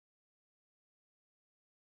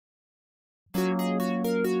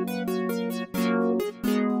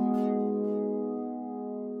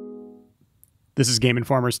This is Game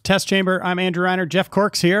Informer's Test Chamber. I'm Andrew Reiner. Jeff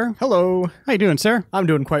Cork's here. Hello. How you doing, sir? I'm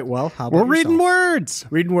doing quite well. How about We're reading words.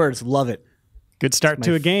 Reading words. Love it. Good start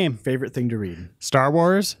to a game. Favorite thing to read. Star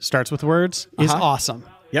Wars starts with words is awesome.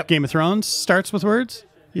 Yep. Game of Thrones starts with words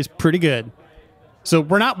is pretty good. So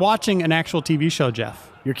we're not watching an actual TV show,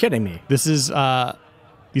 Jeff. You're kidding me. This is these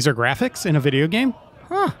are graphics in a video game.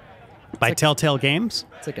 Huh. By Telltale Games.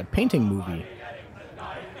 It's like a painting movie.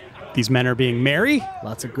 These men are being merry.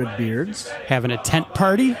 Lots of good beards. Having a tent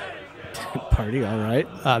party. Party, all right.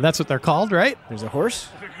 That's what they're called, right? There's a horse.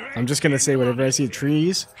 I'm just going to say whatever I see.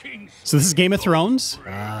 Trees. So this is Game of Thrones.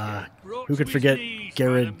 Who could forget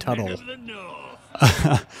Garrett Tuttle?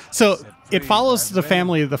 So it follows the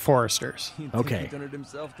family of the Foresters. Okay.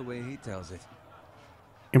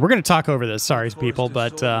 And we're going to talk over this. Sorry, people,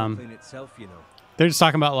 but they're just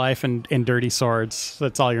talking about life and dirty swords.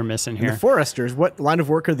 That's all you're missing here. And the Foresters, what line of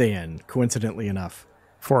work are they in, coincidentally enough?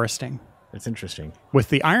 Foresting. That's interesting. With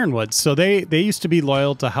the Ironwoods. So they used to be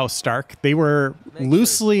loyal to House Stark. They were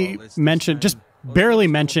loosely mentioned, just barely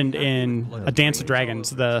mentioned in A Dance of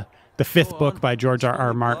Dragons, the fifth book by George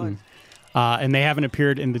R.R. Martin. And they haven't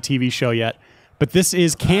appeared in the TV show yet. But this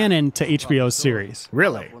is canon to HBO's series.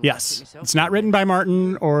 Really? Yes. It's not written by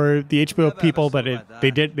Martin or the HBO people, but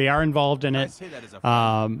they are involved in it.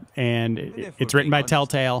 And it's written by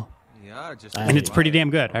Telltale. And it's pretty damn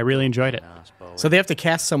good. I really enjoyed it. So they have to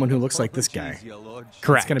cast someone who looks like this guy.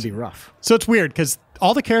 Correct. It's going to be rough. So it's weird because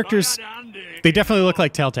all the characters, they definitely look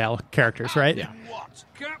like Telltale characters, right? Yeah.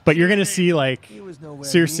 But you're going to see like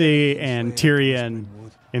Cersei and Tyrion,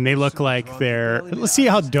 and they look like they're, let's see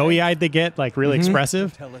how doughy-eyed they get, like really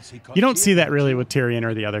expressive. You don't see that really with Tyrion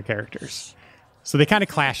or the other characters. So they kind of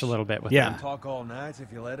clash a little bit with them. Talk all night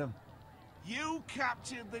if you let him. You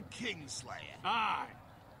captured the Kingslayer. Aye.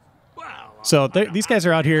 Well, So these guys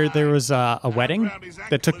are out here. There was a wedding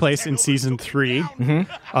that took place in season 3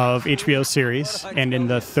 of HBO's series and in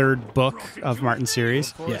the third book of Martin's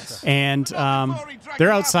series. Yes. And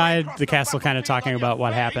they're outside the castle kind of talking about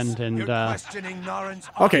what happened and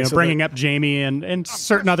Okay, so bringing up Jamie and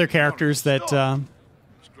certain other characters that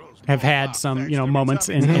have had some moments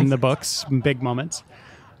in the books, some big moments.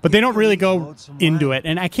 But they don't really go into it.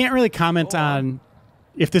 And I can't really comment on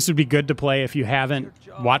if this would be good to play if you haven't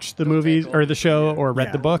watched the movies or the show or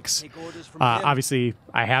read the books. Obviously,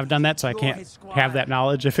 I have done that, so I can't have that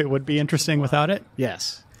knowledge if it would be interesting without it.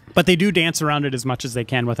 Yes. But they do dance around it as much as they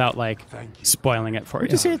can without, like, spoiling it for you.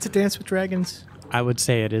 Would you say it's a Dance with Dragons? I would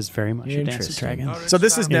say it is very much a Dance with Dragons. So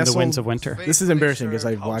this is in nestled, the Winds of Winter. This is embarrassing because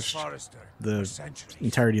I've watched the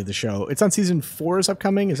entirety of the show. It's on season 4 is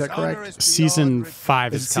upcoming. Is that correct? Season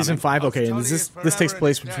 5 is Season coming. 5. Okay, and this takes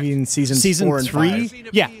place between season 4 and 3? 5.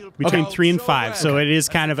 Yeah, between 3 and 5. So it is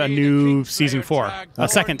kind of a new season 4, a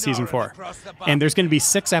second season 4. And there's going to be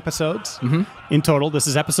 6 episodes in total. This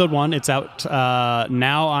is episode 1. It's out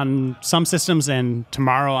now on some systems and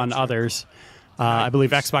tomorrow on others. I believe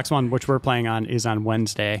Xbox One, which we're playing on, is on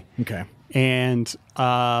Wednesday. Okay. And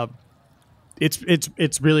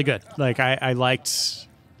it's really good. Like I liked.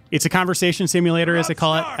 It's a conversation simulator, as they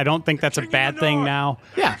call it. I don't think that's a bad thing now.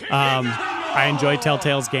 Yeah. I enjoy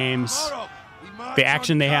Telltale's games. The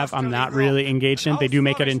action they have, I'm not really engaged in. They do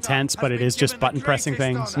make it intense, but it is just button pressing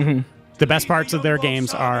things. The best parts of their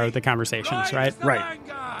games are the conversations, right? Right.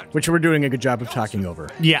 Which we're doing a good job of talking over.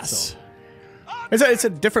 Yes. It's a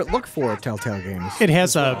different look for Telltale games. It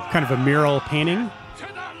has a kind of a mural painting.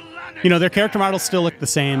 Their character models still look the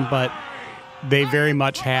same, but they very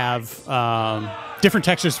much have different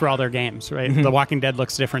textures for all their games, right? The Walking Dead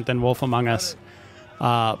looks different than Wolf Among Us.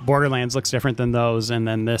 Borderlands looks different than those, and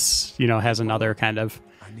then this, has another kind of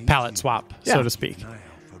palette swap, so to speak.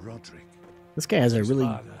 This guy has a really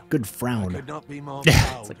good frown.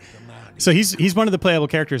 Yeah. So he's one of the playable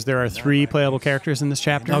characters. There are 3 playable characters in this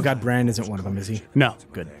chapter. Oh, God, Bran isn't one of them, is he? No.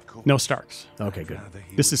 Good. No Starks. Okay, good.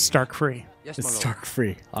 This is Stark free. It's Stark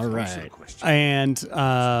free. All right. And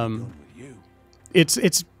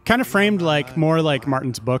it's kind of framed more like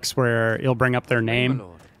Martin's books, where he'll bring up their name,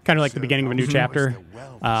 kind of like the beginning of a new chapter,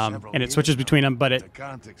 and it switches between them. But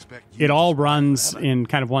it all runs in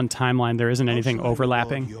kind of one timeline. There isn't anything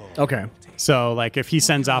overlapping. Okay. So, if he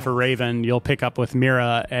sends off a raven, you'll pick up with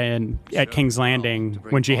Mira at King's Landing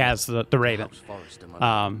when she has the raven.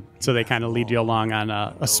 So they kind of lead you along on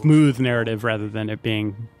a smooth narrative rather than it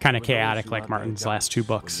being kind of chaotic like Martin's last 2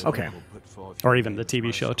 books. Okay. Or even the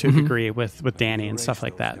TV show to a degree with Dany and stuff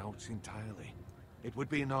like that. It would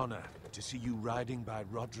be an honor to see you riding by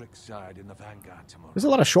Roderick's side in the vanguard tomorrow. There's a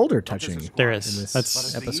lot of shoulder touching. There in is. this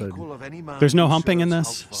That's episode. There's no humping in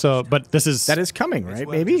this. So, but this is That is coming, right?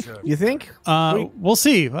 Maybe you think? we'll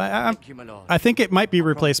see. I think it might be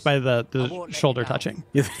replaced by the shoulder touching.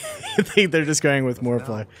 You think they're just going with more of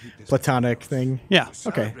a platonic thing? Yeah.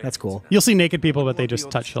 Okay, that's cool. You'll see naked people, but they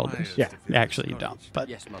just touch shoulders. Yeah. Actually, you don't. But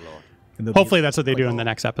Yes, my lord. And there'll be hopefully that's what they do in the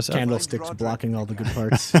next episode. candlesticks blocking all the good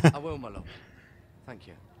parts. I will, my lord. Thank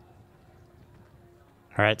you.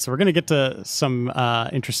 All right, so we're going to get to some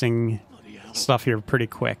interesting stuff here pretty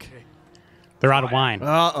quick. They're out of wine.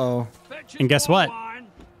 Uh-oh. And guess what?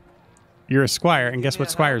 You're a squire, and guess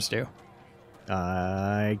what squires do?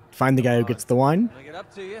 Find the guy who gets the wine. Can I get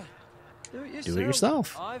up to you? Do it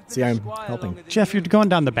yourself. See, I'm helping. Jeff, you're going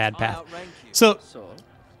down the bad path. So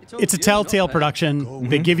it's a Telltale production.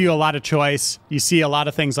 They give you a lot of choice. You see a lot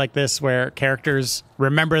of things like this where characters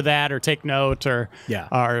remember that or take note or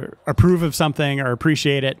approve of something or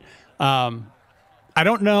appreciate it. I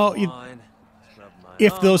don't know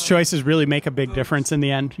if those choices really make a big difference in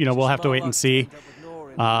the end. You know, we'll have to wait and see.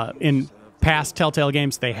 In past Telltale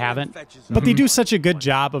games, they haven't. But they do such a good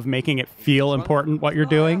job of making it feel important what you're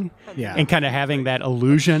doing. Yeah. And kind of having that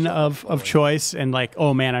illusion of choice and like,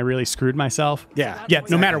 oh man, I really screwed myself. Yeah. Yeah,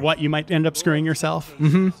 no matter what, you might end up screwing yourself.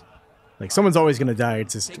 Like, someone's always going to die.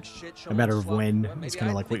 It's just a matter of when. It's kind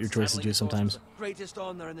of like what your choices do sometimes.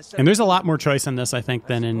 And there's a lot more choice in this, I think,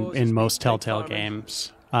 than in most Telltale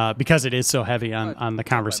games. Because it is so heavy on the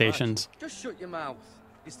conversations. Just shut your mouth.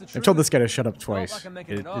 I've told this guy to shut up twice.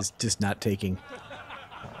 It is just not taking.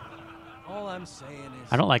 All I'm saying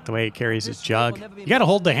is I don't like the way he carries his jug. You got to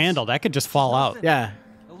hold the handle. That could just fall out. Yeah.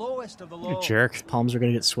 the lowest of the You low. jerk. Palms are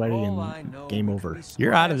going to get sweaty and game over.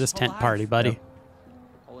 You're out of this tent party, buddy.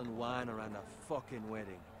 Pulling wine around a fucking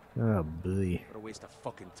wedding. Oh, boy. What a waste of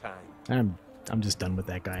fucking time. I'm just done with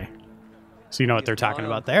that guy. So you know what they're talking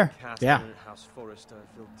about there? Yeah. House Forrester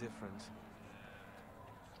feel different.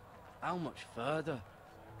 How much further?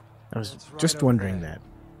 I was just wondering that.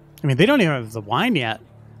 I mean, they don't even have the wine yet.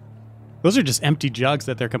 Those are just empty jugs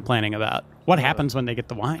that they're complaining about. What happens when they get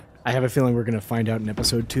the wine? I have a feeling we're going to find out in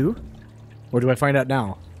episode 2. Or do I find out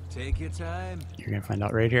now? Take your time. You're going to find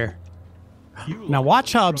out right here. Now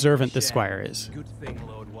watch how observant this squire is. Good thing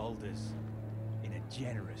Lord Walder's in a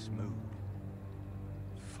generous mood.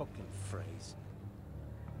 Fucking phrase.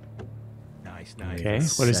 Nice. Okay,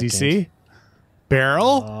 what does he Second. see?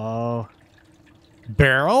 Barrel? Oh,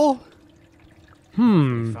 Barrel?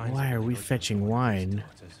 why are we fetching wine?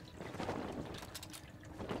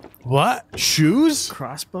 What? Shoes?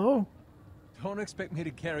 Crossbow? Don't expect me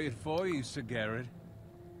to carry it for you, Sir Garrett.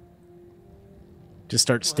 Just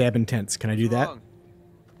start stabbing tents. Can I do that?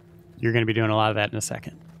 You're going to be doing a lot of that in a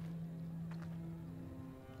second.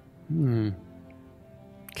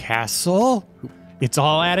 Castle? It's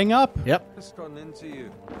all adding up. Yep. Just run into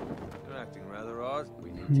you. You're acting rather odd.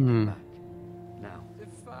 We need to go back. Now. They're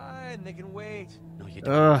fine. They can wait. No, you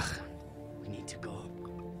don't. Ugh. We need to go.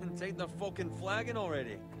 And take the fucking flagon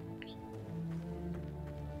already.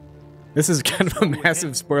 This is kind of a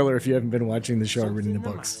massive spoiler if you haven't been watching the show or reading the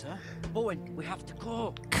books. Owen, we have to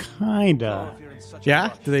go. Kinda. If you're in such Yeah? a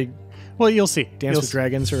rush. Do they Well, you'll see. dance You'll with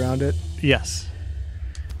dragons around it? Yes.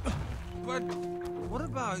 But what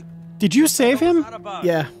about? Did you save him? What about?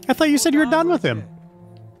 Yeah. I thought you said you were done with him.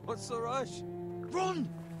 What's the rush? Run!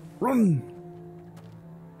 Run!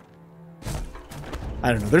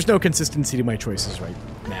 I don't know. There's no consistency to my choices right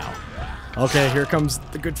now. Okay, here comes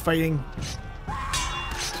the good fighting.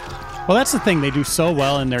 Well, that's the thing they do so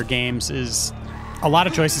well in their games is a lot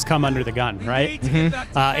of choices come under the gun, right?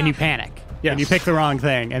 And you panic. Yeah. And you pick the wrong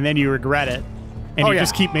thing, and then you regret it, and you yeah.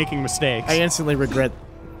 just keep making mistakes. I instantly regret.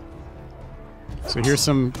 So here's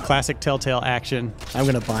some classic Telltale action. I'm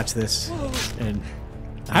gonna botch this, and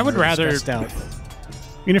I would rather. stressed out.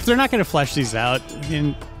 I mean, if they're not going to flesh these out,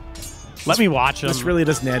 then let me watch them. This really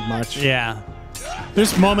doesn't add much. Yeah.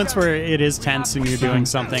 There's moments where it is tense and you're doing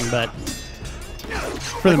something, but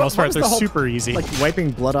for the most What part, was they're the whole- super easy. Like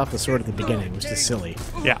wiping blood off the sword at the beginning was just silly.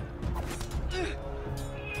 Yeah.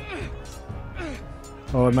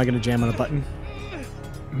 Oh, am I gonna jam on a button?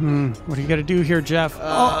 What do you got to do here, Jeff?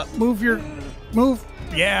 Move.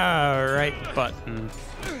 Yeah, right button.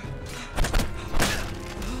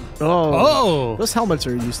 Oh. Oh. Those helmets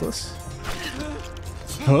are useless.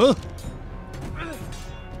 Huh?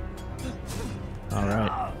 All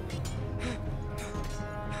right.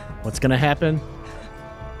 What's gonna happen?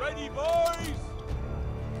 Ready, boys!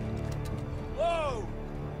 Whoa!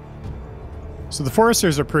 So the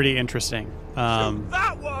Foresters are pretty interesting.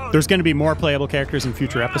 That one! There's going to be more playable characters in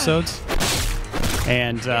future episodes,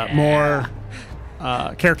 and more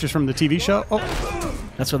characters from the TV show. Oh,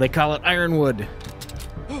 That's what they call it, Ironwood.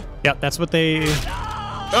 yep, that's what they.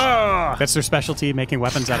 That's their specialty, making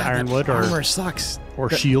weapons out of ironwood Armor sucks. or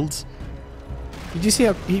shields. Did you see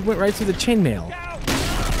how he went right through the chainmail?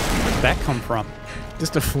 Where did that come from?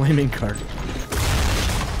 Just a flaming cart.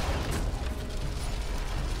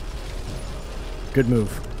 Good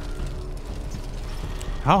move.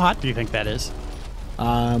 How hot do you think that is?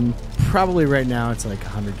 Probably right now it's like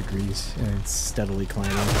 100 degrees and it's steadily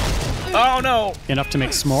climbing. Oh no! Enough to make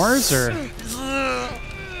s'mores, or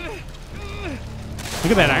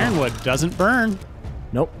look at that ironwood, doesn't burn.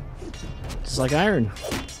 Nope. Just like iron.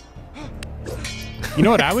 You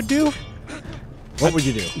know what I would do? What would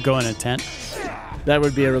you do? Go in a tent. That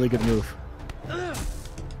would be a really good move.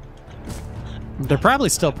 They're probably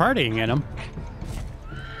still partying in them.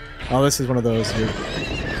 Oh, this is one of those you're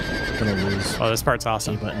gonna lose. Oh, this part's A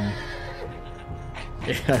awesome. button.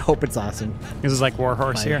 I hope it's awesome. This is like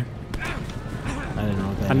Warhorse here. I don't know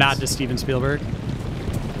what that A nod is. to Steven Spielberg.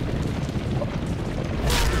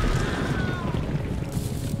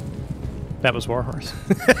 That was Warhorse.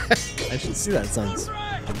 I should see that. Sounds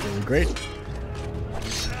really great.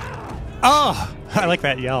 Oh, I like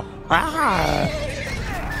that yell.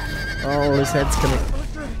 Oh, his head's coming.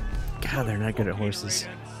 God, they're not good at horses.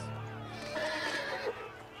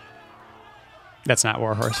 That's not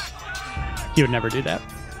Warhorse. He would never do that.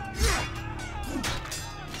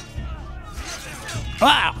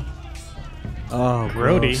 Wow! Oh,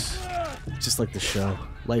 Grody. gross. Just like the show.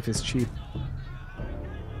 Life is cheap.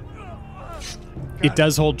 It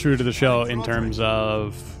does hold true to the show in terms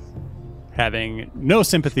of having no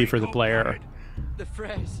sympathy for the player. The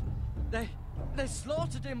Freys, they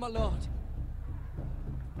slaughtered him, my lord.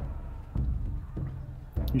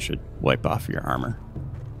 You should wipe off your armor.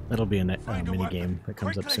 That'll be a mini game that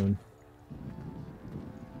comes up soon.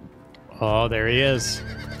 Oh, there he is.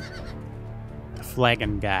 The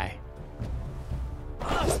flagon guy.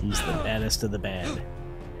 He's the baddest of the bad.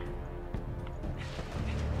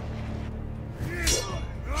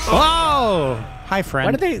 Whoa! Hi, friend.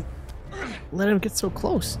 Why did they let him get so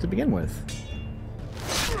close to begin with?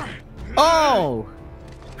 Oh!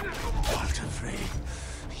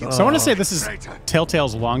 So I want to say this is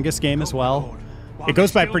Telltale's longest game as well. It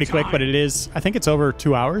goes by pretty quick, but it is, I think it's over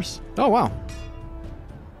 2 hours. Oh, wow.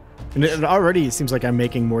 And it already seems like I'm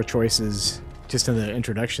making more choices just in the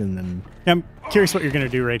introduction than... I'm curious what you're going to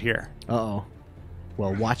do right here. Uh-oh.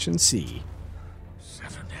 Well, watch and see.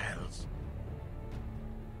 Seven hells.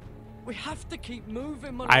 We have to keep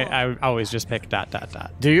moving, my lord. I always just pick ...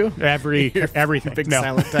 Do you? Everything. Big No.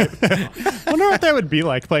 silent type. I wonder what that would be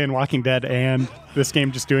like playing Walking Dead and this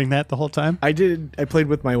game just doing that the whole time. I played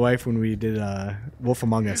with my wife when we did Wolf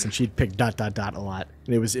Among Us, and she'd pick ... a lot.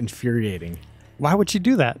 And it was infuriating. Why would you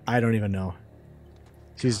do that? I don't even know.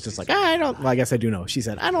 She's just like, I don't... Well, I guess I do know. She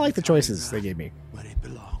said, I don't like the choices they gave me. Where it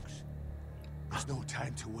belongs. There's no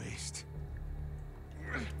time to waste.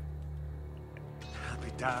 I'll be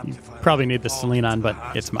damned if I Probably need the Celine on, but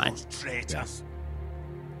it's mine. Traitors.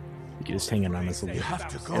 You can just hang it on this little You have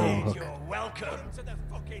to go. hook. You're welcome to the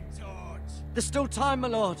fucking torch. There's still time, my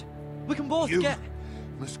lord. We can both You get...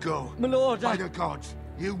 must go. My lord, By the gods,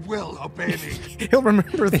 you will obey me. He'll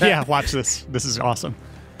remember that. Yeah, watch this. This is awesome.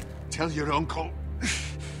 Tell your uncle.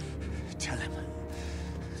 Tell him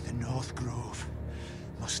the North Grove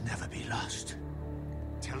must never be lost.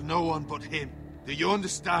 Tell no one but him. Do you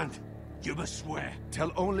understand? You must swear.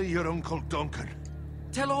 Tell only your Uncle Duncan.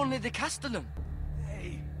 Tell only the Castellan.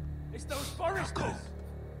 Hey, it's those foresters.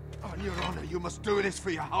 On your honor, you must do this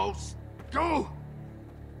for your house. Go!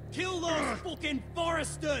 Kill those fucking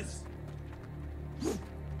foresters!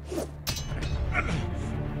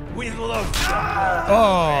 With love.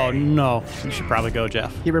 Oh, no. You should probably go,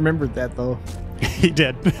 Jeff. He remembered that, though. He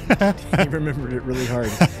did. He remembered it really hard.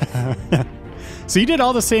 So you did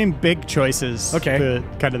all the same big choices. Okay. The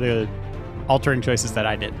kind of the altering choices that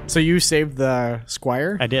I did. So you saved the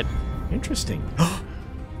Squire? I did. Interesting.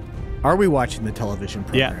 Are we watching the television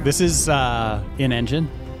program? Yeah, this is in engine.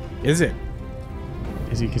 Is it?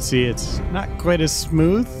 As you can see, it's not quite as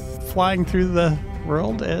smooth flying through the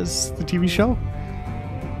world as the TV show.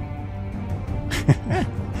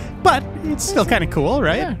 But it's still kind of cool,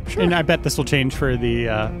 right? Yeah, sure. And I bet this will change for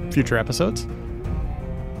the future episodes. You know,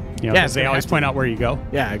 Yeah, because it's they gonna always have to. point out where you go.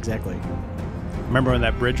 Yeah, exactly. Remember when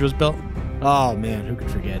that bridge was built? Oh, man, who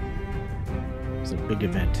could forget? It was a big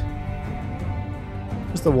event.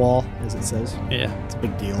 There's the wall, as it says. Yeah, It's a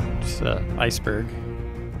big deal. it's an iceberg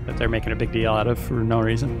that they're making a big deal out of for no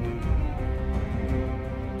reason.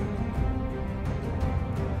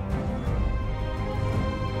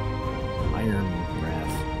 Iron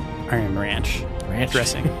Wrath. Iron Ranch. Ranch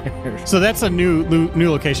dressing. So that's a new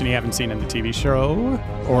location you haven't seen in the TV show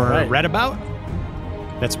or Right. read about.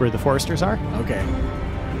 That's where the Foresters are. Okay.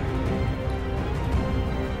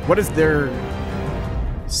 What is their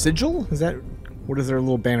sigil? Is that what does their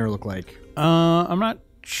little banner look like? I'm not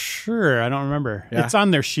sure. I don't remember. Yeah. It's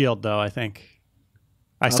on their shield, though, I think.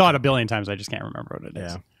 I saw it a billion times. I just can't remember what it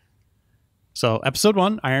is. Yeah. So, episode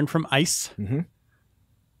 1, Iron from Ice.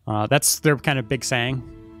 Mm-hmm. That's their kind of big saying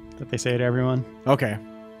that they say to everyone. Okay.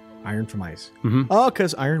 Iron from ice. Mm-hmm. Oh,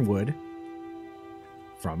 because ironwood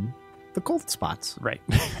from the cold spots. Right.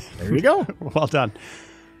 There you go. Well done.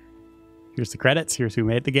 Here's the credits. Here's who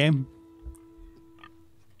made the game.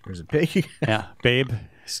 There's a pig. Yeah. Babe,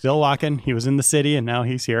 still walking. He was in the city, and now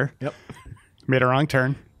he's here. Yep. Made a wrong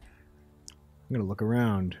turn. I'm going to look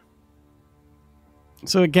around.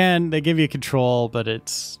 So, again, they give you control, but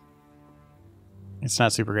it's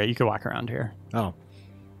not super great. You could walk around here. Oh.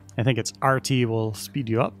 I think it's RT will speed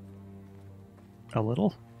you up a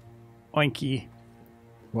little. Oinky.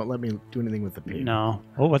 Won't let me do anything with the pig. No.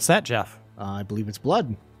 Oh, what's that, Jeff? I believe it's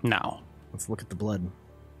blood. No. Let's look at the blood.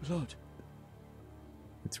 Blood.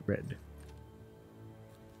 It's red.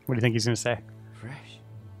 What do you think he's going to say?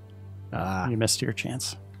 Fresh. You missed your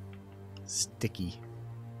chance. Sticky.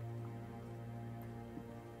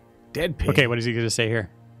 Dead pig. Okay, what is he going to say here?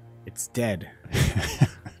 It's dead.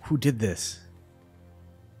 Who did this?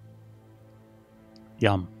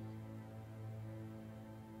 Yum.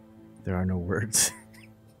 There are no words.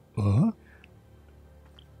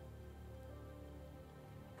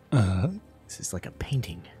 This is like a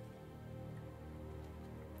painting.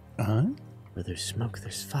 Where there's smoke,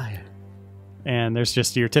 there's fire. And there's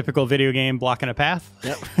just your typical video game blocking a path.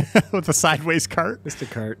 Yep. With a sideways cart. Just a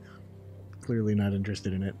cart. Clearly not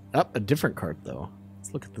interested in it. Up, a different cart, though.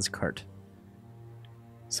 Let's look at this cart.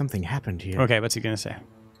 Something happened here. Okay, what's he going to say?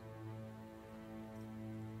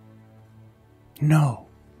 No.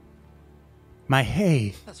 My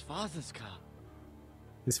hay. That's Father's car.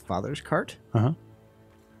 His father's cart? Uh-huh.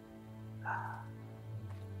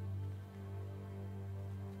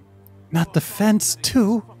 Not the fence,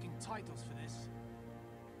 too.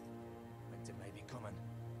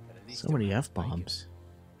 So many F-bombs.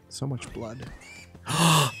 So much blood.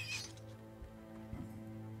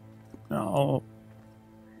 No.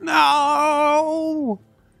 No!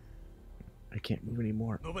 I can't move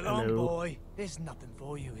anymore. Move along, boy. There's nothing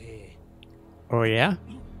for you here. Oh, yeah?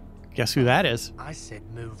 Guess who that is? I said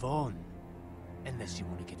move on. Unless you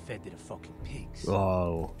want to get fed to the fucking pigs.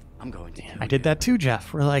 Oh. I'm going to kill I did that too,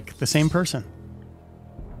 Jeff. We're like the same person.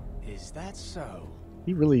 Is that so?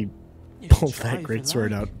 He really You pulled try that if great you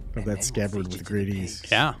sword like, out of and that then we'll scabbard feed you with to the great ease.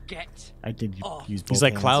 pigs. Yeah. Get I did off. use both He's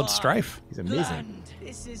like hands. Cloud Strife. He's amazing. land.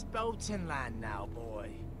 This is Bolton land now,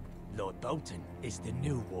 boy. Lord Bolton is the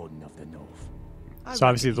new Warden of the North. So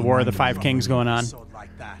obviously the War of the Five Kings going on. Sword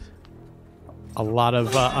like that. A lot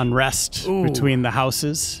of unrest between the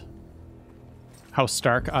houses. House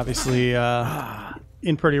Stark, obviously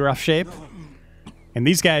in pretty rough shape. And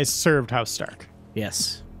these guys served House Stark.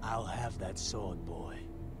 Yes. I'll have that sword, boy.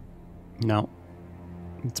 No.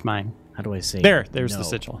 It's mine. How do I say There's no? the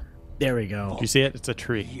sigil. There we go. Do you see it? It's a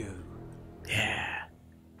tree. You. Yeah.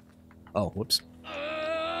 Oh, whoops.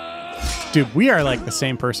 Dude, we are like the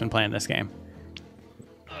same person playing this game.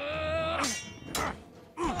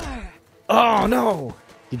 Oh, no!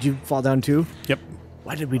 Did you fall down too? Yep.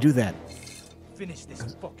 Why did we do that? Finish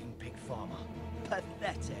this fucking pig farmer.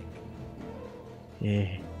 Pathetic. Yeah.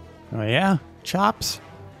 Oh, yeah? Chops.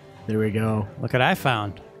 There we go. Look what I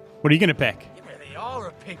found. What are you going to pick? You really are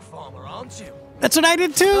a pig farmer, aren't you? That's what I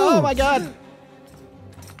did too! Oh, my God! And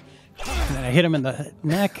then I hit him in the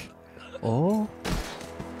neck. Oh.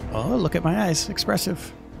 Oh, look at my eyes.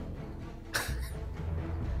 Expressive.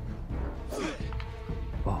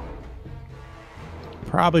 Oh.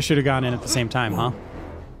 Probably should have gone in at the same time, huh?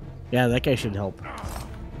 Yeah, that guy should help.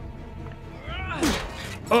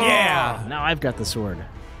 Yeah! Now I've got the sword.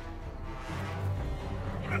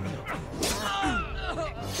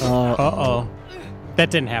 Uh-oh. That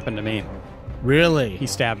didn't happen to me. Really? He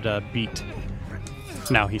stabbed a beet.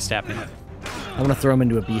 Now he's stabbing it. I'm gonna throw him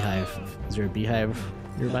into a beehive. Is there a beehive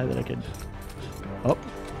nearby that I could... Oh.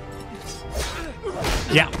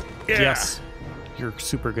 Yeah. Yes. You're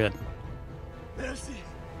super good. Mercy.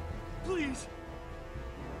 Please.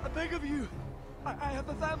 I beg of you. I have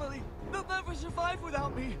a family. They'll never survive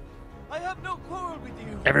without me. I have no quarrel with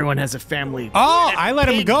you. Everyone has a family. Oh, I let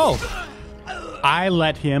him go. I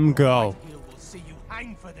let him go. Hill will see you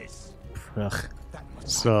hang for this. Ugh.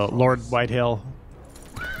 So, Lord Whitehill.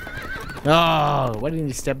 Oh, why didn't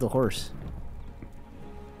he stab the horse?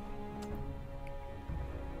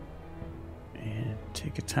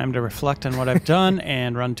 Take a time to reflect on what I've done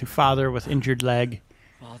and run to father with injured leg.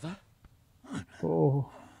 Father? Oh.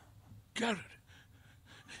 Garrett,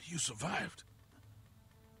 you survived.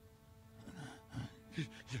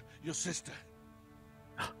 Your sister.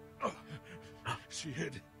 She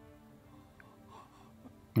hid.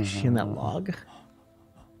 Is she in that log?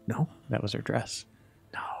 No. That was her dress.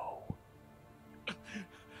 No.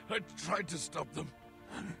 I tried to stop them.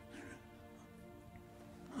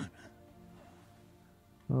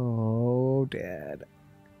 Oh, Dad.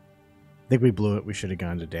 I think we blew it. We should have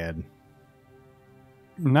gone to Dad.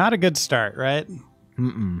 Not a good start, right?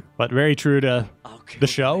 Mm-mm. But very true to the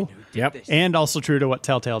show. Yep. And also true to what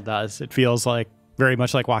Telltale does. It feels like very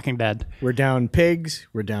much like Walking Dead. We're down pigs.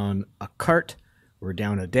 We're down a cart. We're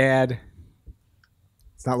down a dad.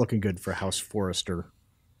 It's not looking good for House Forrester.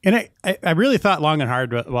 And I really thought long and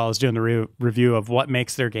hard while I was doing the review of what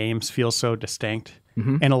makes their games feel so distinct.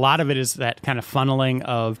 Mm-hmm. And a lot of it is that kind of funneling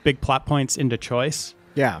of big plot points into choice.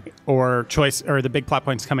 Yeah. Or the big plot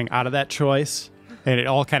points coming out of that choice. And it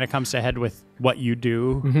all kind of comes to head with what you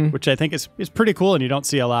do, which I think is pretty cool. And you don't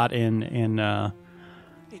see a lot in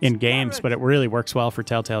games, but it really works well for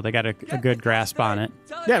Telltale. They got a good grasp on it.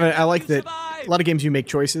 Yeah, I like that. A lot of games you make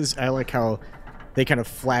choices. I like how they kind of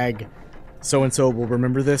flag so and so will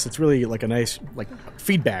remember this. It's really like a nice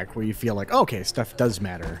feedback where you feel like, oh, okay, stuff does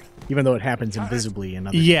matter, even though it happens invisibly in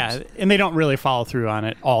other games. And they don't really follow through on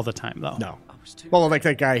it all the time, though. No. Well, like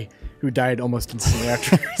that guy who died almost instantly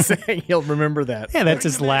after saying he'll remember that. Yeah, that's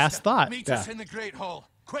his last thought. Meet us in the Great Hall,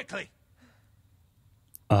 quickly.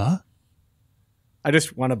 I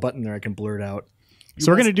just want a button there I can blurt out.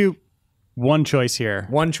 So we're going to do one choice here.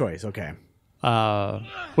 One choice, okay.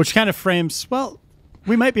 Which kind of frames, well,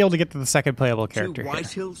 we might be able to get to the second playable character 2 here. White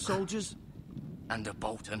Hill soldiers and a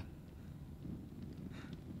Bolton.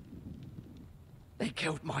 They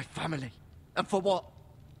killed my family. And for what?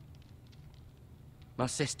 My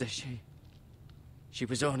sister, she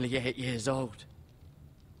was only 8 years old.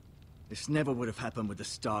 This never would have happened with the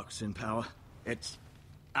Starks in power. It's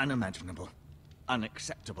unimaginable.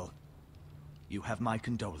 Unacceptable. You have my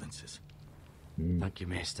condolences. Thank you,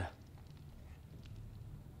 Maester.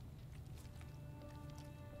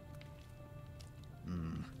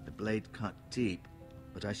 The blade cut deep,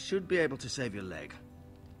 but I should be able to save your leg.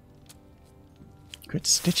 Quit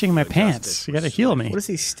stitching my pants. You got to heal me. What is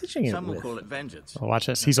he stitching it Some will with? call it vengeance. Oh, watch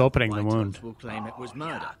this. He's opening the White wound. Elves will claim it was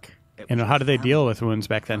murder. It And was how your did they deal family. with wounds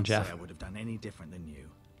back then, Can't say Jeff? I would have done any different than you.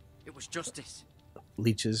 It was justice.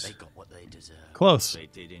 Leeches, They got what they deserved. Close. They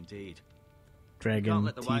did indeed. Can't dragon,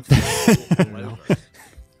 let the White teeth, Elves walk all over us.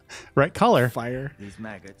 Right color. fire. These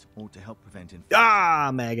maggots ought to help prevent infection.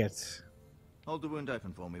 Ah, maggots. Hold the wound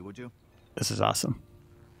open for me, would you? This is awesome.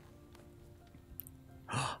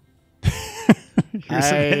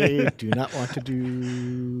 I do not want to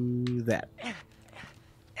do that.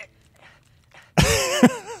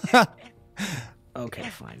 Okay,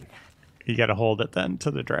 fine. You got to hold it then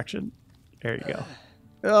to the direction. There you go.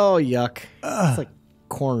 Oh, yuck. It's like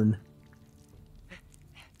corn.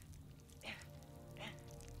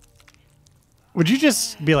 Would you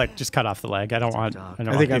just be like, just cut off the leg? I don't want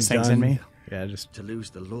these things in me. Yeah, just To lose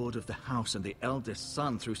the lord of the house and the eldest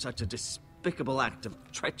son through such a despicable act of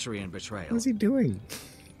treachery and betrayal. what is he doing?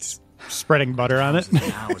 Spreading butter on it. Thousands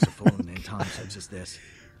of hours have fallen in times such as this.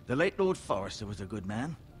 The late Lord Forrester was a good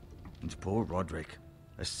man. And poor Roderick.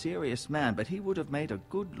 A serious man, but he would have made a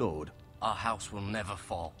good lord. Our house will never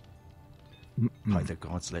fall. By the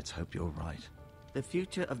gods, let's hope you're right. The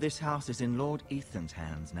future of this house is in Lord Ethan's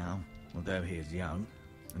hands now, although he is young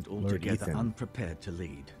and altogether Ethan. unprepared to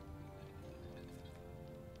lead.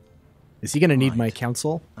 Is he going to need my Right.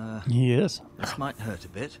 counsel? He is. This might hurt a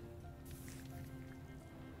bit.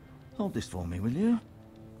 Hold this for me, will you?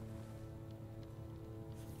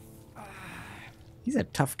 He's a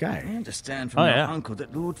tough I guy. understand from Oh, your yeah. uncle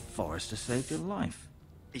that Lord Forrester saved your life.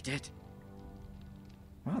 He did.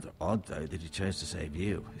 Rather odd, though, that he chose to save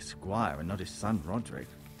you, his squire, and not his son Roderick.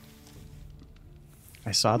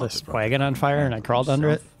 I saw Not this the brother wagon on of fire man and I for crawled under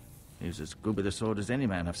it. himself. He was as good with a sword as any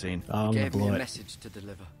man I've seen. Oh, I'm He going gave to me blow a it. message to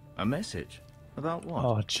deliver. A message? About what?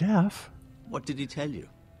 Oh, Jeff. What did he tell you?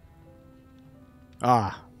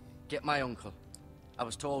 Ah, Get my uncle. I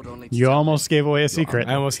was told only to You tell almost gave away a secret.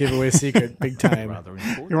 I almost gave away a secret big time. Rather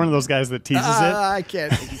important. You're one of those guys that teases it. I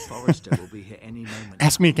can't. Lady Forrester will be here any moment.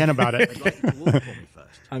 Ask me again about I'd it. like you to walk for me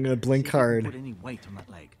first. I'm going to blink See if you can hard. Put any weight on that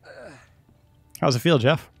leg. How's it feel,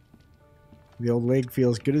 Jeff? The old leg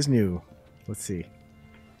feels good as new. Let's see.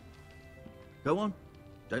 Go on.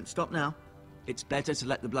 Don't stop now. It's better to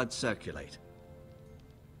let the blood circulate.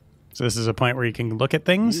 So this is a point where you can look at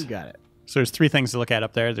things. You got it. So there's 3 things to look at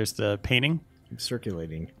up there. There's the painting,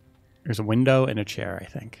 circulating. There's a window and a chair, I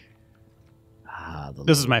think.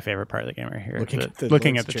 This is my favorite part of the game right here.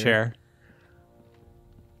 Looking at the chair.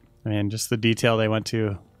 I mean, just the detail they went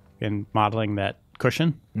to in modeling that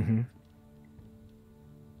cushion. Mm-hmm.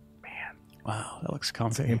 Man, wow, that looks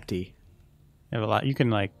comfy. It's empty. You have a lot. You can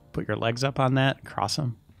like put your legs up on that, cross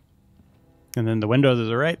them, and then the windows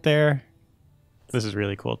are right there. This is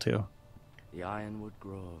really cool too. The Ironwood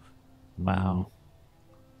Grove. Wow.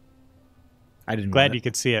 I didn't. Glad you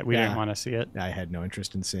could see it. We didn't want to see it. I had no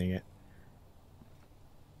interest in seeing it.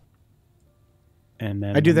 And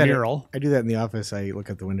then I do that. mural. I do that in the office. I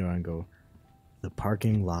look out the window and go, "The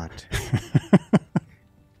parking lot."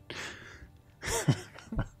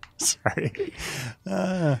 Sorry.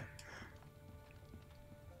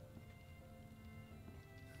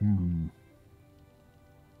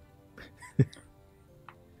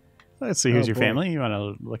 Let's see. Who's your family? You want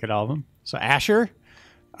to look at all of them? So Asher,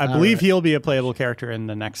 I believe he'll be a playable character in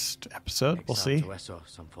the next episode. We'll see. To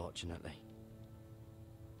Essos, unfortunately.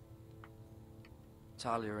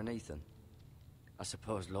 Talia and Ethan. I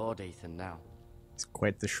suppose Lord Ethan now. It's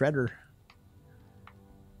quite the shredder.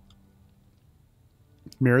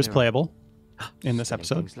 Mira's playable in this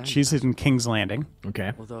episode. She's in King's Landing.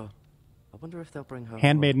 Okay. Although, I wonder if they'll bring her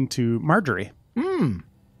Handmaiden to Marjorie. Lady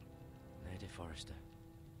Forrester.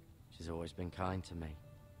 She's always been kind to me.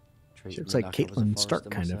 She looks like Caitlin Stark,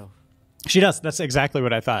 kind of. She does. That's exactly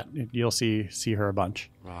what I thought. You'll see her a bunch.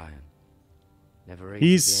 Ryan. Never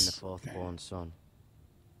easy being the fourth-born son.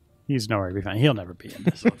 He's nowhere to be found. He'll never be in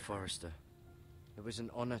this. Lord Forrester. It was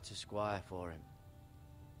an honor to squire for him.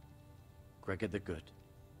 Gregor the Good.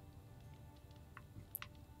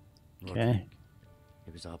 Okay.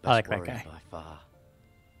 He was our best I like that warrior guy. by far.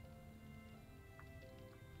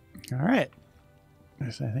 All right. I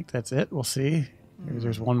think that's it. We'll see. Maybe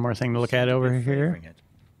there's one more thing to look at over here.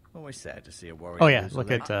 Always sad to see a warrior. Oh yeah, look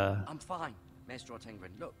at. I'm fine, Maestro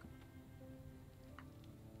Tengrin. Look.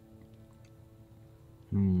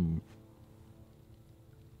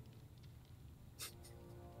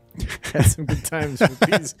 Had some good times with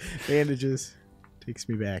these bandages. Takes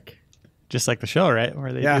me back. Just like the show, right?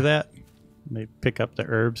 Where they do that. They pick up the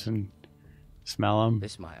herbs and smell them.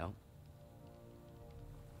 This might help.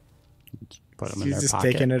 Put them in She's their just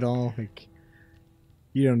pocket. taking it all. Like,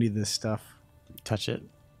 you don't need this stuff. Touch it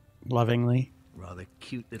lovingly. Rather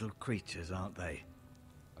cute little creatures, aren't they?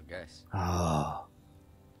 I guess. Oh.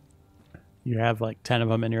 You have like 10 of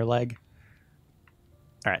them in your leg.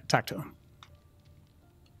 All right, talk to him.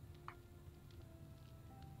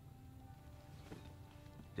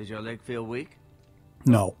 Does your leg feel weak?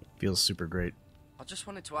 No. Feels super great. I just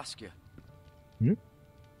wanted to ask you.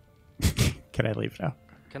 Can I leave now?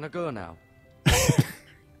 Can I go now?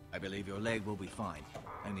 I believe your leg will be fine.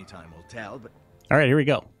 Only time will tell, but... All right, here we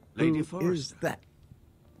go. Lady Who Forrester. is that?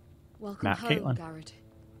 Welcome Not home, Caitlin. Garrett.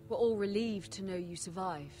 We're all relieved to know you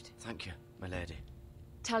survived. Thank you, my lady.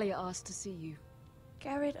 Talia asked to see you.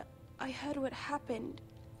 Garrett, I heard what happened.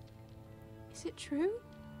 Is it true?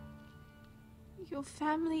 Your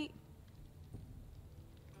family...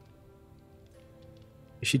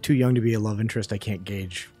 Is she too young to be a love interest? I can't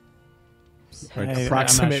gauge. Like I'm not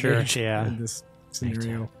approximate sure. age Yeah. in this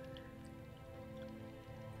scenario.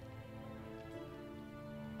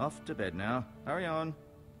 Off to bed now. Hurry on.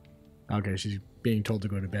 Okay, she's being told to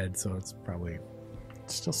go to bed, so it's probably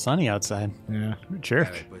It's still sunny outside. yeah. You're a jerk.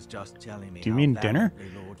 Garrett was just telling me Do you how mean dinner?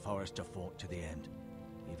 valiantly Lord Forrester fought to the end,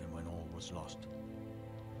 even when all was lost.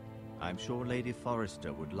 I'm sure Lady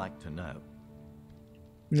Forrester would like to know.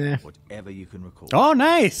 Nah. Whatever you can recall. Oh,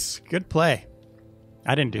 nice. Good play.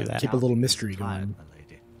 I didn't do that. Keep a little mystery Tired, going. my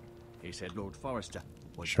lady. He said Lord Forrester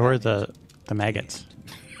was Sure, valiant. the maggots.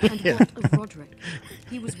 And what of Roderick?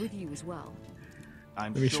 He was with you as well.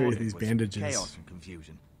 I'm Let me sure show you it these was bandages. Chaos and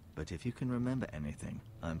confusion. But if you can remember anything,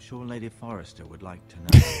 I'm sure Lady Forrester would like to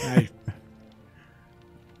know.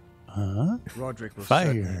 Huh? Roderick will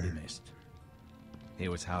Fire. certainly be missed. He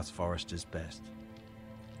was House Forrester's best.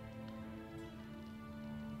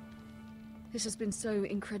 This has been so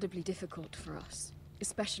incredibly difficult for us,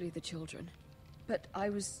 especially the children. But I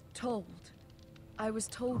was told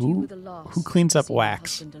you were the last. who cleans to up see your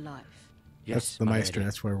wax? husband alive. That's the my Meister. lady.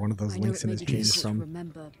 That's where one of those I know links it in may his be jeans is difficult to from.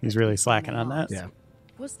 remember, He's but really it's slacking my on that. last. Yeah.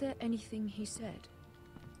 Was there anything he said?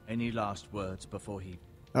 Any last words before he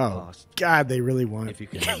Oh passed? God, they really want If you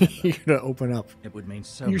can remember. you to open up. It would mean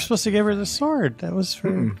so You're much supposed to your give her the family. sword. That was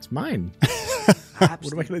for. It's mine. Perhaps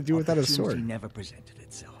What am I the gonna do without a sword? opportunity never presented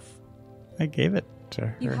itself. I gave it to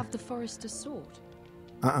her. You have the Forrester's sword.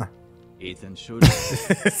 Ethan should.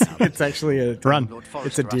 It's actually a Run. Lord It's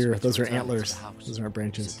Forrester a asked me deer. to Those are return it to antlers. the house. Those aren't He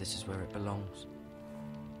branches. said this is where it belongs.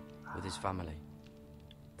 with his family.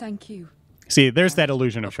 Thank you. See, there's that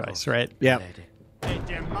illusion of choice, right? Yeah. Lady. It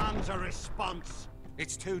demands a response.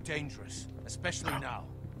 It's too dangerous, especially now.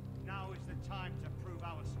 Now is the time to prove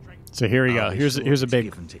our strength. So here we go. Here's a big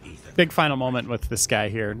Given to Ethan. big final moment with this guy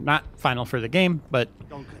here. Not final for the game, but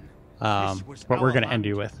Duncan, what we're going to end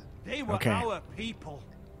you with. They were Okay. our people.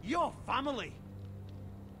 Your family.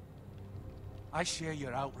 I share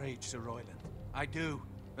your outrage, Sir Royland. I do.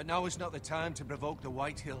 But now is not the time to provoke the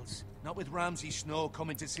White Hills. Not with Ramsay Snow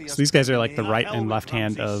coming to see us. So these guys are like the Not right hell and with left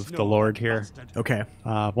hand Ramsay of the Snow, Lord that here. bastard. Okay.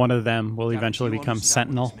 One of them will Gareth, eventually you become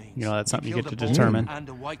understand what Sentinel. this means. You know, that's something you We get to killed a determine. Bolton and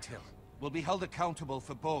a Whitehill will be held accountable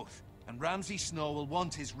for both, and Ramsay Snow will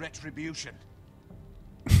want his retribution.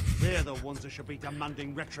 They're the ones that should be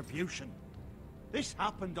demanding retribution. This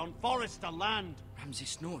happened on Forester land. Ramsay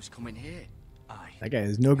Snow is coming here. Aye. That guy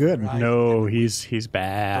is no good. Right. No, he's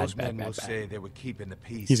bad, Those men bad, will bad, say bad. they were keeping the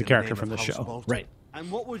peace. He's a in the character name from of the House show. Bolton. Right. And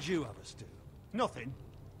what would you have us do? Nothing.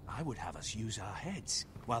 I would have us use our heads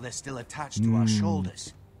while they're still attached to our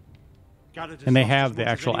shoulders. And they have the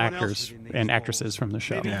actual actors and actresses from the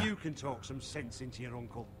show. Maybe Yeah. you can talk some sense into your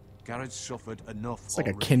uncle. Garrett's suffered enough. It's like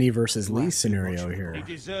a already. Kenny versus You Lee have too scenario much. here. He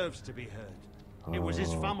deserves to be heard. It was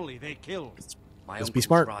his family they killed. My Let's be uncle's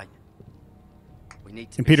smart. Right. We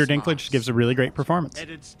need to And be Peter smart. Dinklage gives a really great performance.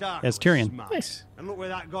 Eddard Stark As was Tyrion. smart. Nice. And look where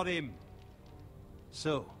that got him.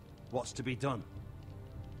 So, what's to be done?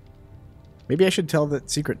 Maybe I should tell that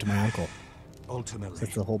secret to my uncle. Ultimately,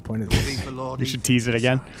 That's the whole point of it'll this. be for Lord You should Ethan tease it to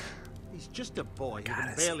again. decide. He's just a boy who God, can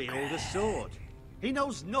that's barely hold a sword. He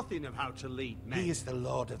knows nothing of how to lead men. He is the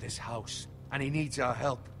lord of this house, and he needs our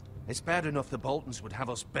help. It's bad enough the Boltons would have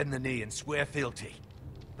us bend the knee and swear fealty.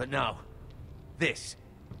 But now, this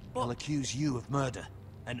will accuse you of murder,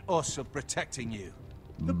 and us of protecting you.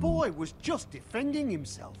 The boy was just defending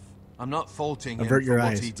himself. I'm not faulting him Avert for your what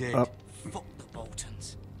eyes. he did. Up. Fuck the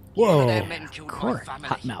Boltons. Whoa. None of their men killed my Court. family.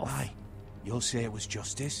 Hot mouth. Aye. You'll say it was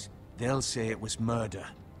justice. They'll say it was murder.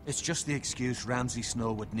 It's just the excuse Ramsay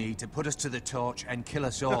Snow would need to put us to the torch and kill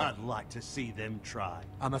us all. I'd like to see them try.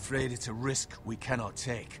 I'm afraid it's a risk we cannot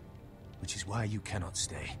take, which is why you cannot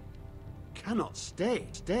stay. Cannot stay?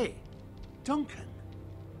 Stay? Duncan,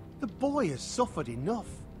 the boy has suffered enough.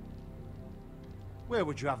 Where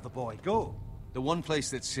would you have the boy go? The one place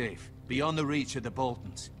that's safe, beyond the reach of the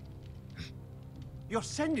Boltons. You're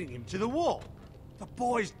sending him to the wall? The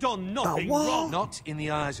boy's done nothing wrong. Not in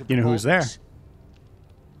the eyes of You the know who's there? Boltons.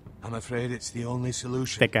 I'm afraid it's the only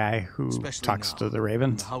solution. That guy who Especially talks now, to the when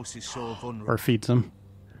Ravens The house is so vulnerable. or feeds them.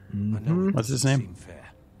 I know it What's his doesn't name? seem fair,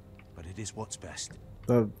 but it is what's best.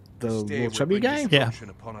 The Stay little would chubby bring guy? Yeah.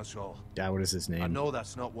 destruction upon us all. Yeah, what is his I name? know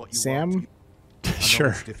that's not what you Sam? want. I know Sure.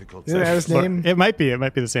 it's difficult. Isn't that his name? It might be. It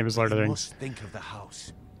might be the same as Lord of You the Rings. must think of the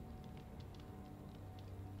house.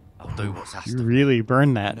 I'll do what's asked You of me. really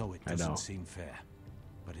burned I that. know it I doesn't know. seem fair,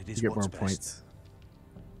 but it You is get what's more best. points.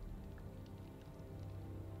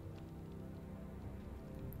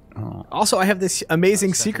 Oh. Also, I have this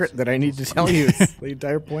amazing secret that I need to tell you. It's the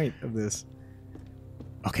entire point of this.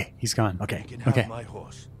 Okay, he's gone. Okay. You can have Okay. my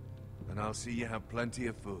horse, and I'll see you have plenty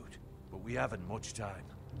of food. But we haven't much time.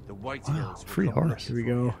 The White Hills will free come horse. Here we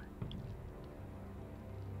looking go. for you.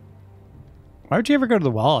 Why would you ever go to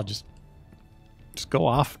the wall? Just go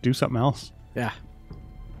off, do something else. Yeah.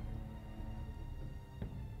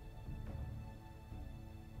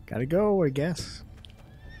 Gotta go, I guess.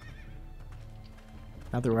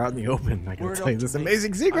 Now that we're out in the open, I gotta Word tell you up this to me.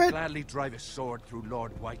 amazing I'd secret. gladly drive a sword through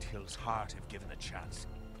Lord Whitehill's heart if given a chance.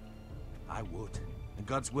 I would. And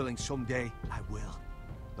God's willing, someday I will.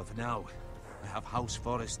 But for now, I have House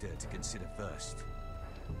Forrester to consider first.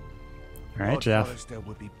 All right, Lord Jeff. Forrester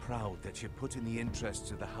would be proud that you're putting the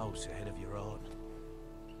interests of the house ahead of your own.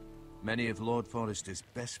 Many of Lord Forrester's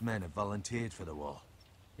best men have volunteered for the war.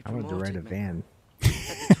 He I wanted to ride a promoted me. van.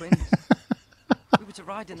 Met the twins. We were to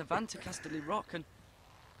ride in the van to Casterly Rock, and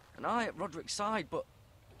I at Roderick's side, but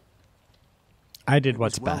I did It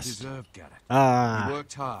what's was well best. deserved, Garrett. Ah, You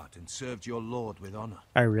worked hard and served your lord with honor.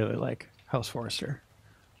 I really like House Forrester.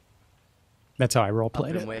 That's how I role I've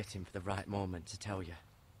played been it. waiting for the right moment to tell you.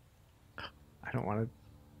 I don't want to.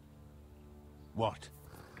 What?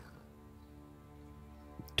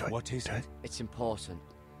 What is it? It's important.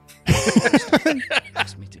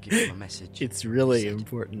 Asked me to give you a message. It's really He said,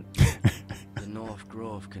 important. The North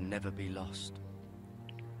Grove can never be lost.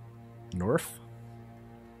 North?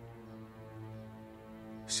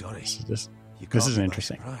 Sorry. This You this caught is me by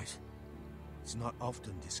interesting. surprise. It's not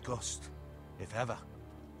often discussed, if ever.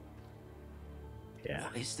 Yeah.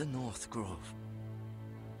 What is the North Grove?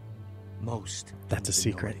 Most That's a don't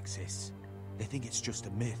even know secret. it exists. They think it's just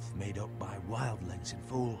a myth made up by wildlings and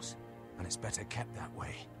fools, and it's better kept that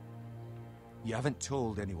way. You haven't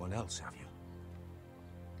told anyone else, have you?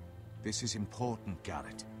 This is important,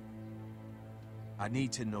 Garrett. I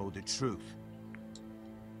need to know the truth.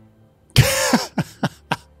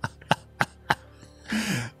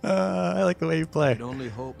 I like the way you play. I can only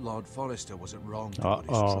hope Lord Forrester wasn't wrong to put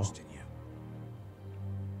his trust in you.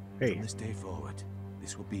 Hey. From this day forward,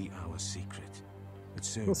 this will be our secret. But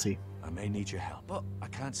soon, We'll see. I may need your help. But I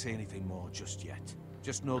can't say anything more just yet.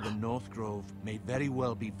 Just know the North Grove may very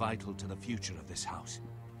well be vital to the future of this house.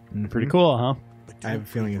 Pretty cool, huh? But I have don't a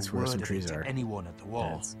feeling breathe it's where word some of it trees to are. anyone at the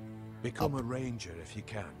wall. Yes. Become a ranger if you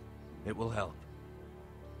can. It will help.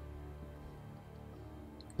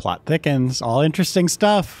 Plot thickens. All interesting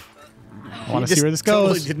stuff. I want to see where this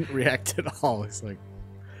Totally goes. didn't react at all. It's like,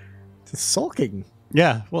 just sulking.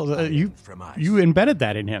 Yeah, well, you From ice. embedded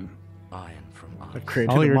that in him. Iron from I iron.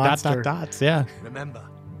 created All a your monster. dots, yeah. Remember,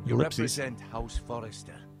 you Ellipses. represent House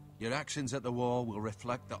Forrester. Your actions at the wall will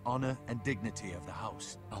reflect the honor and dignity of the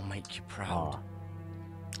house. I'll make you proud.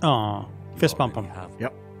 Aw, Aw, You fist bump already him. have.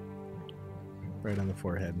 yep. Right on the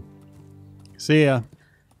forehead. See ya.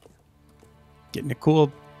 Getting a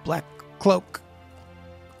cool black cloak.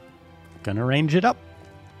 Gonna range it up.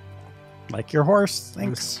 Like your horse,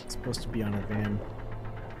 thanks. It's supposed to be on a van.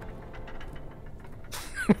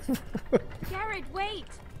 Garrett, wait!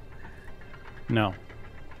 No.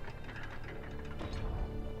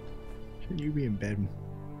 Should you be in bed?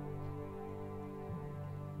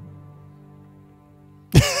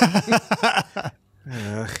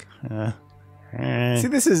 Eh. See,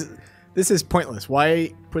 this is pointless.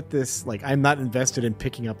 Why put this? Like, I'm not invested in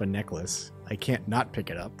picking up a necklace. I can't not pick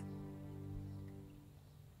it up.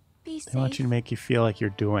 Be They want you safe. to make you feel like you're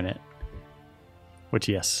doing it. Which,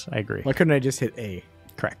 yes, I agree. Why couldn't I just hit A?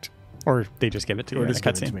 Correct. Or they just give it to you Or in a just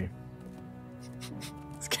give it to cutscene. me?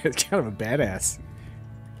 It's kind of a badass.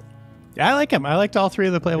 I like him. I liked all three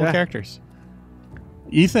of the playable Yeah. characters.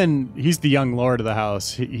 Ethan, he's the young lord of the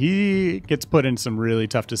house. He gets put in some really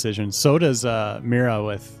tough decisions. So does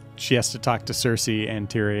Mira she has to talk to Cersei and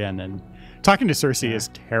Tyrion, and talking to Cersei is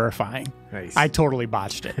terrifying. Nice. I totally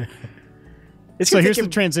botched it. It's So gonna here's take the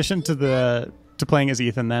him- transition to playing as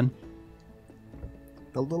Ethan then.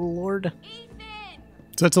 the little lord.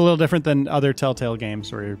 So it's a little different than other Telltale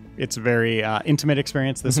games where it's a very intimate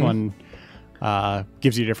experience. This one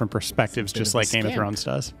gives you different perspectives, just of a like Game of scamp. Thrones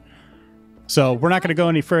does. So we're not going to go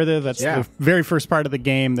any further. That's Yeah. the very first part of the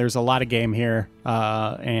game. There's a lot of game here.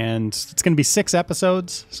 And it's going to be 6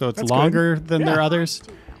 episodes, so it's That's longer good. than Yeah. their others.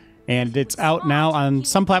 And it's out now on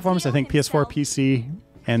some platforms, I think PS4, PC,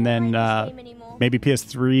 and then maybe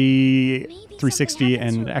PS3, 360,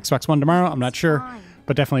 and Xbox One tomorrow. I'm not sure.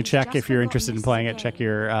 But definitely check if you're interested in playing it. Check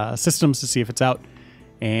your systems to see if it's out.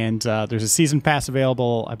 And there's a season pass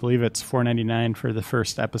available. I believe it's $4.99 for the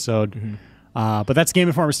first episode. But that's Game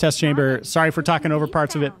Informer's Test Chamber. Sorry for talking over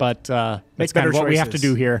parts of it, but that's kind better of what we have to choices.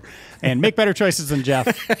 do here. And make better choices than Jeff.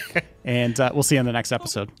 And we'll see you on the next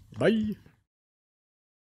episode. Bye.